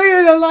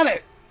brilliant, I love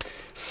it.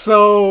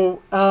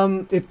 So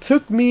it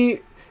took me,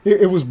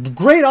 it was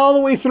great all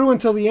the way through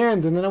until the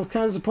end, and then I was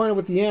kind of disappointed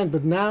with the end,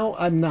 but now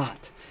I'm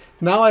not.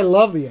 Now I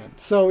love the end.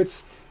 So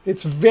it's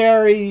a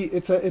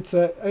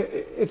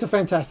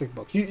fantastic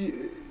book.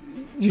 You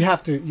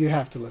have to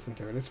listen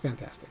to it. It's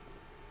fantastic.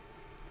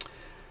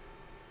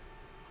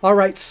 All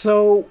right,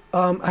 so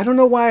I don't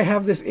know why I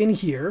have this in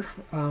here,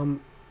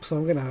 so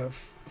I'm gonna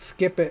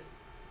skip it.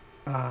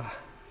 I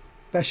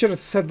should have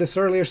said this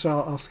earlier, so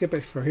I'll skip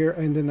it for here,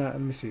 and then let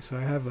me see. So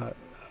I have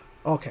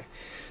okay.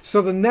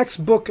 So the next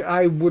book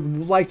I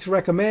would like to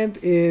recommend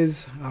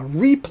is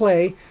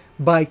Replay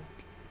by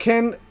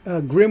Ken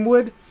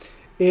Grimwood.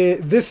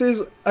 This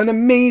is an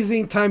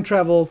amazing time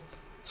travel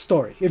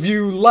story. If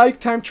you like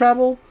time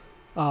travel,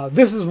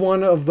 this is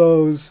one of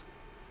those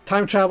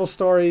time travel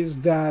stories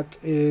that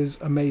is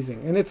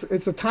amazing. And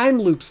it's a time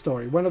loop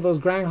story, one of those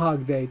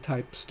Groundhog Day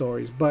type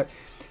stories, but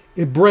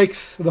it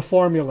breaks the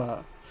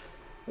formula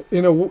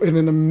in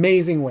an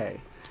amazing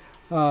way.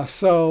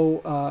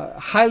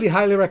 Highly,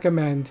 highly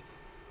recommend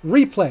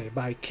Replay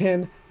by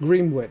Ken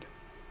Greenwood.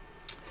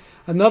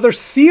 Another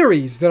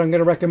series that I'm going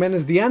to recommend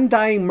is the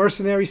Undying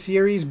Mercenary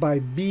series by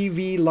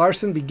B.V.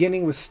 Larson,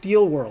 beginning with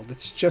Steel World.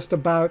 It's just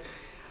about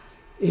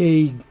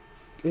a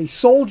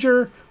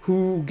soldier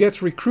who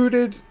gets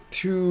recruited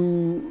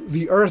to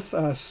the Earth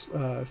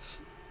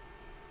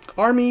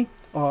Army,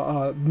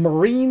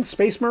 Marines,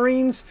 Space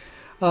Marines,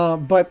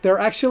 but they're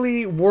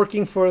actually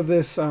working for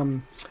this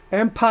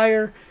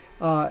empire,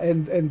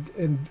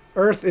 and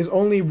Earth is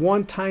only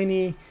one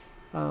tiny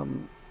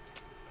kind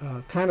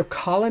of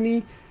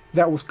colony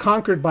that was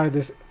conquered by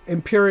this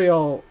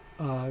imperial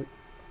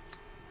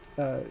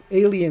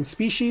alien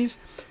species,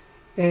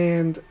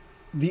 and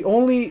the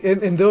only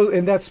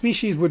and that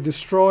species would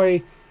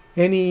destroy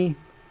any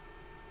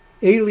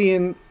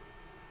alien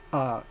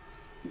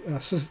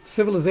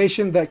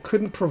civilization that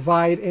couldn't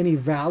provide any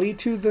value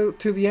to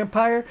the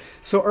empire.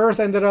 So Earth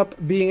ended up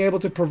being able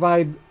to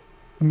provide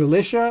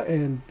militia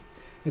and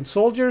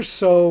soldiers.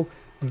 So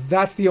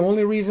that's the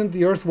only reason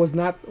the Earth was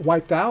not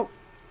wiped out.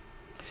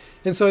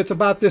 And so it's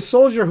about this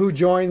soldier who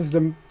joins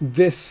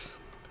this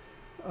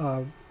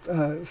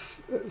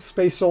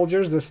space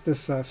soldiers,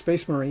 this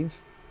Space Marines.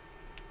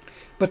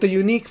 But the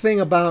unique thing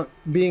about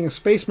being a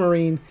Space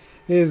Marine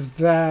is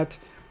that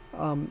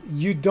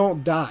you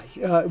don't die.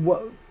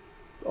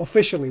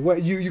 Officially,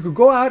 you could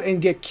go out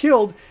and get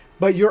killed,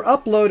 but you're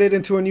uploaded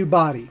into a new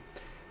body,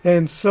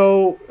 and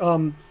so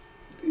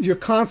you're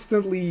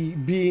constantly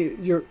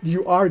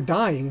you are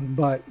dying,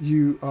 but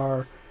you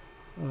are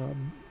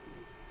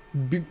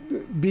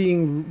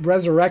being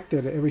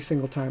resurrected every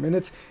single time, and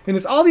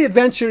it's all the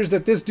adventures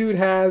that this dude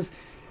has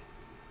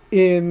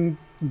in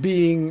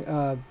being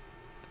an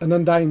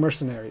undying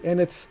mercenary, and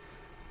it's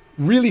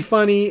really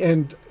funny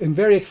and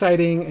very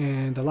exciting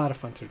and a lot of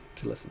fun to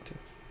listen to.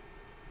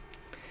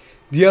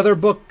 The other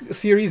book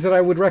series that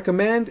I would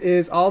recommend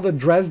is all the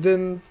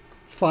Dresden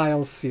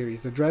Files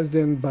series, the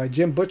Dresden by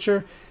Jim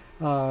Butcher.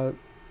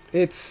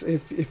 It's a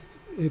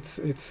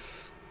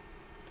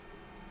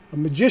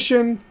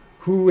magician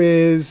who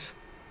is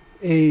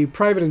a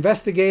private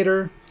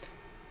investigator,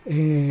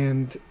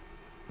 and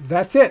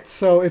that's it.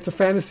 So it's a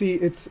fantasy.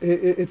 It's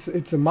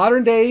a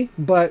modern day,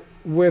 but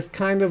with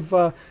kind of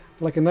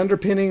like an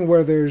underpinning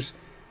where there's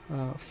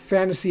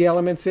fantasy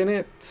elements in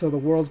it. So the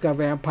world's got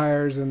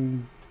vampires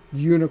and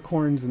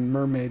unicorns and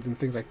mermaids and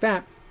things like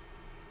that.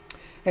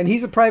 And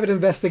he's a private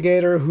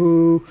investigator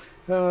who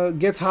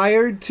gets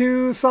hired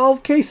to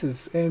solve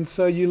cases. And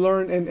so you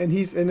learn, and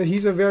he's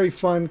a very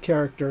fun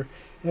character.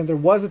 And there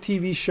was a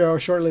TV show, a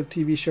short-lived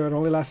TV show. It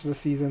only lasted a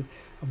season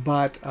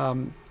But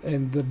and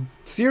the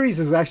series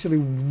is actually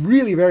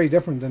really very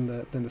different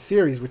than the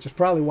series, which is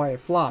probably why it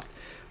flopped.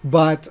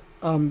 But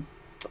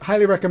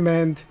highly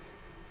recommend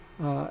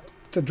the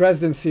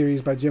Dresden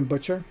series by Jim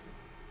Butcher.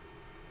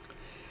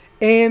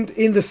 And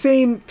in the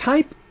same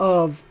type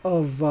of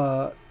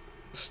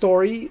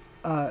story,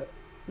 and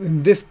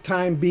this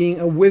time being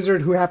a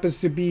wizard who happens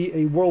to be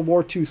a World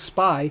War II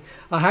spy,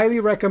 I highly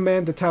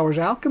recommend The Tower's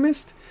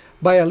Alchemist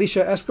by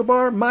Alicia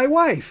Escobar, my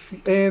wife.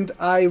 And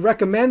I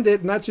recommend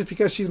it not just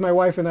because she's my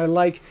wife and I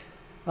like,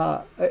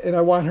 and I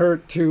want her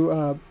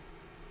to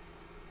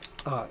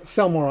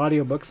sell more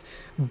audiobooks,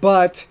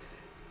 but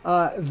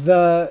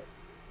and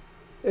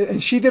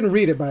she didn't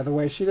read it, by the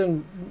way.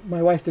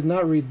 My wife did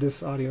not read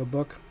this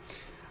audiobook.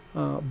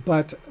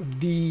 But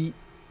the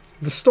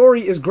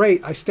story is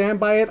great. I stand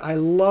by it. I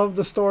love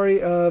the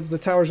story of The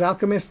Tower's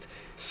Alchemist,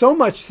 so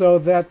much so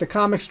that the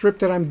comic strip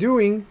that I'm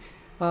doing,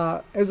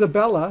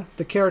 Isabella,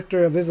 the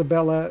character of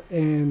Isabella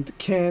and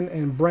Ken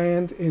and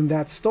Brand in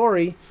that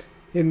story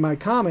in my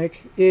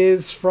comic,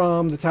 is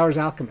from The Tower's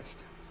Alchemist.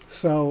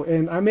 So,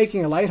 and I'm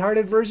making a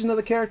lighthearted version of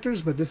the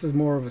characters, but this is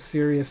more of a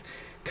serious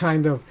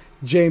kind of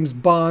James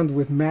Bond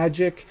with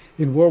magic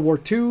in World War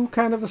II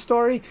kind of a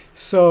story.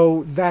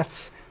 So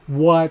that's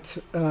what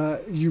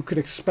you could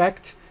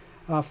expect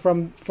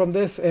from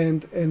this,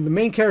 and the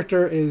main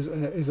character is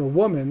a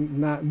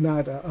woman,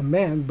 not a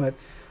man, but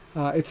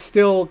it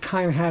still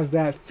kind of has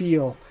that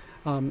feel,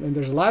 and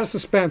there's a lot of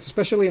suspense,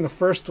 especially in the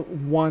first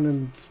one,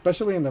 and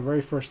especially in the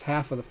very first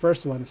half of the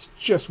first one. It's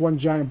just one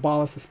giant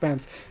ball of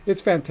suspense.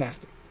 It's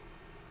fantastic.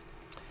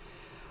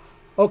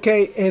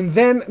 Okay, and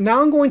then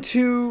now I'm going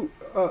to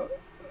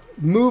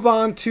move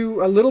on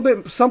to a little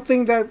bit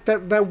something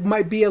that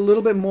might be a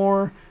little bit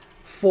more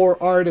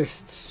for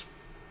artists.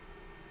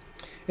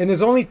 And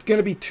there's only going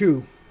to be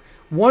two.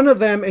 One of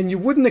them, and you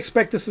wouldn't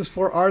expect this is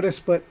for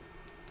artists, but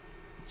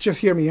just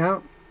hear me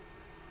out.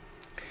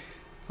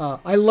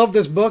 I love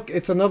this book.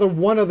 It's another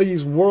one of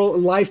these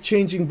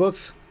life-changing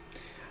books.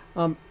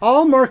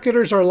 All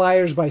Marketers Are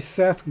Liars by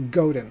Seth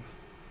Godin.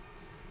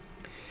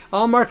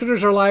 All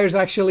marketers are liars.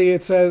 Actually,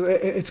 it says,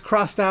 it's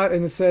crossed out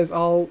and it says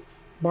all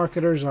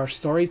marketers are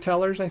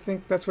storytellers. I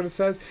think that's what it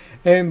says.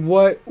 And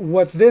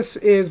what this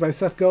is by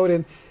Seth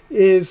Godin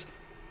is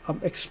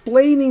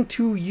explaining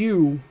to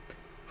you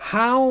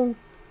how,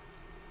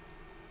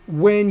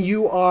 when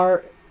you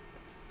are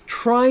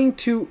trying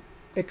to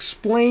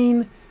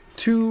explain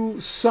to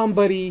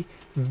somebody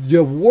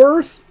the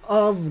worth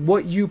of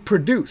what you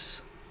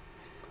produce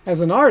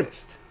as an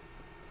artist,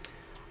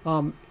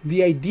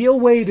 the ideal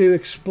way to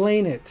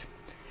explain it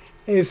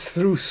is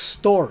through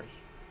story,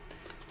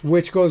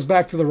 which goes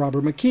back to the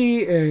Robert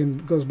McKee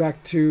and goes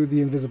back to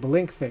the Invisible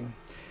Ink thing,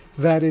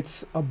 that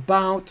it's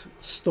about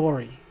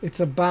story. It's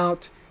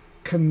about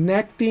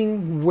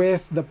connecting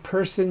with the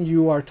person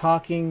you are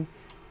talking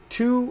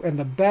to, and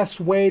the best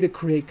way to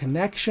create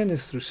connection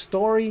is through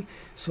story.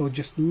 So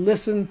just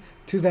listen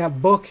to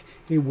that book.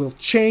 It will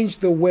change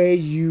the way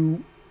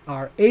you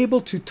are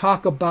able to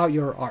talk about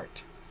your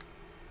art.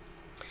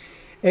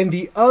 And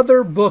the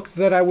other book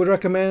that I would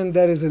recommend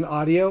that is in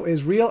audio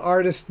is Real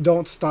Artists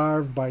Don't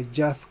Starve by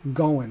Jeff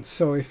Goins.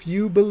 So if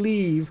you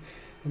believe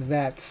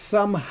that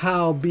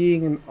somehow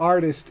being an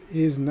artist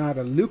is not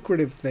a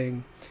lucrative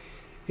thing,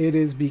 it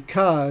is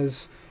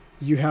because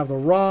you have the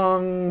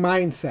wrong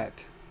mindset.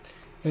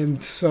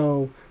 And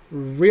so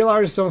Real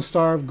Artists Don't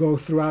Starve go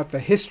throughout the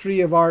history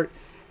of art,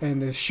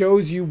 and it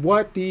shows you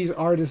what these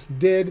artists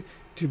did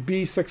to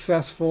be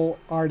successful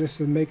artists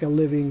and make a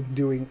living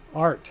doing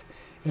art.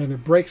 And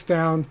it breaks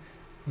down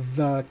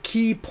the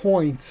key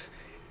points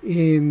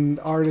in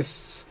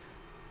artists'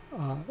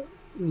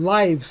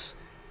 lives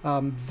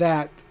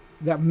that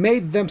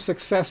made them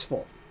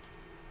successful.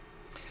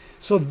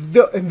 So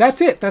and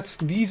that's it.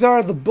 These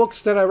are the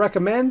books that I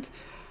recommend.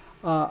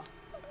 A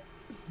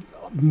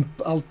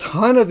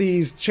ton of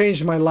these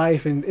changed my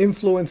life and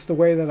influenced the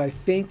way that I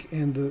think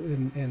and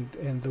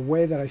the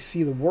way that I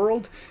see the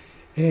world,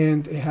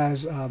 and it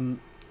has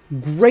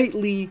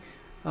greatly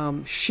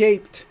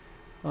shaped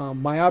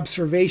my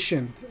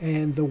observation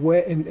and the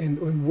way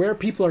and where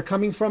people are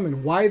coming from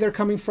and why they're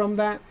coming from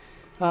that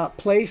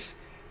place,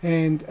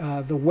 and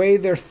the way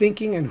they're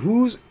thinking and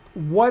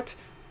what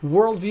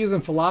worldviews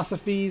and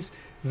philosophies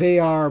they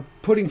are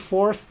putting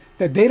forth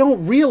that they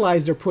don't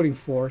realize they're putting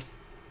forth.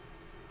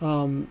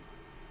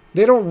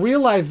 They don't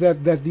realize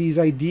that these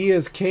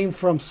ideas came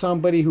from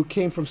somebody who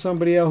came from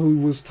somebody else who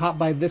was taught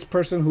by this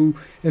person who,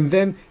 and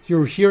then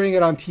you're hearing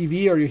it on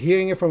TV, or you're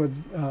hearing it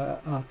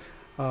from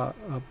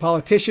a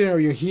politician, or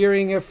you're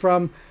hearing it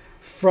from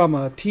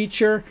a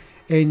teacher,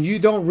 and you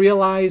don't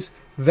realize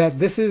that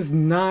this is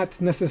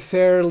not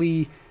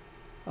necessarily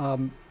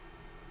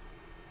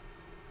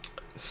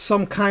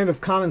some kind of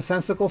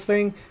commonsensical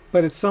thing,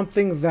 but it's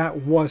something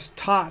that was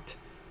taught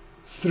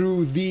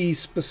through these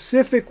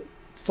specific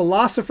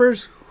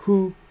philosophers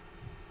who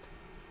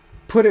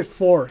put it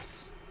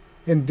forth.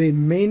 And they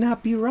may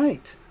not be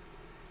right,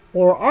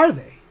 or are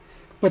they?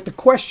 But the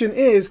question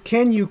is,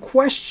 can you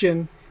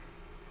question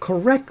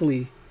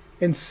correctly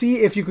and see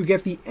if you could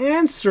get the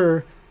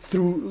answer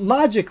through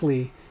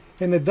logically,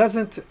 and it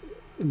doesn't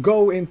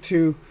go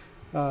into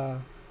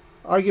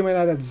argument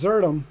ad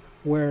absurdum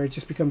where it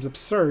just becomes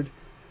absurd.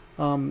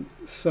 There's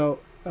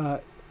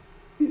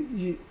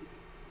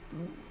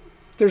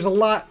a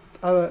lot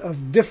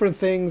of different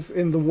things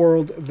in the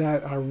world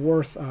that are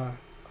worth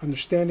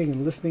understanding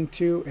and listening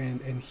to,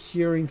 and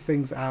hearing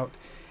things out,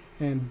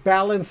 and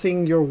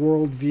balancing your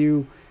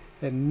worldview,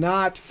 and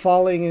not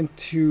falling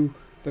into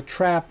the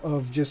trap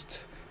of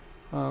just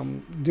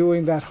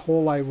doing that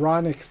whole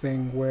ironic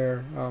thing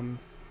where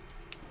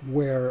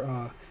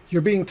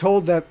you're being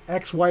told that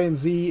X, Y, and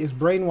Z is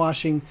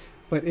brainwashing,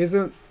 but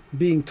isn't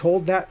being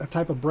told that a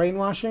type of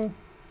brainwashing?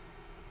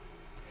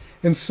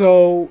 And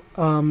so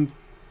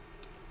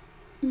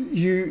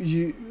it'll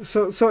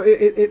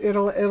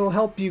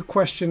help you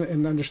question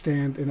and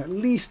understand, and at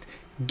least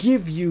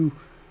give you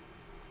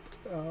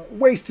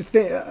ways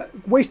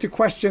to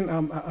question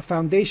a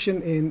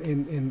foundation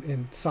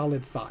in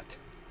solid thought.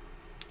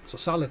 So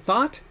solid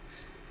thought,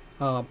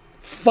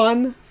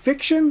 fun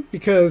fiction,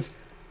 because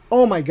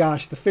oh my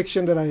gosh, the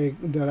fiction that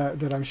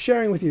I'm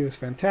sharing with you is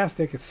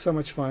fantastic. It's so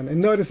much fun. And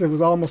notice it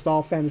was almost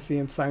all fantasy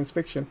and science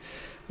fiction,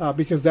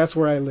 because that's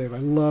where I live. I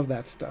love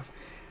that stuff.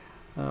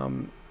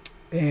 Okay,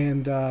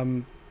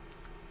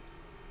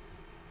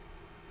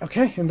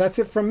 and that's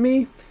it from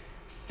me.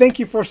 Thank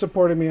you for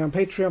supporting me on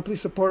Patreon. Please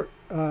support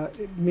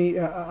me.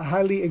 I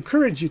highly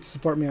encourage you to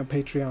support me on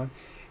Patreon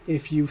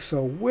if you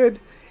so would.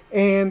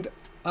 And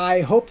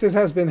I hope this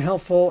has been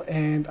helpful,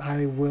 and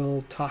I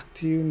will talk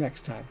to you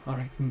next time. All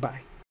right,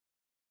 bye.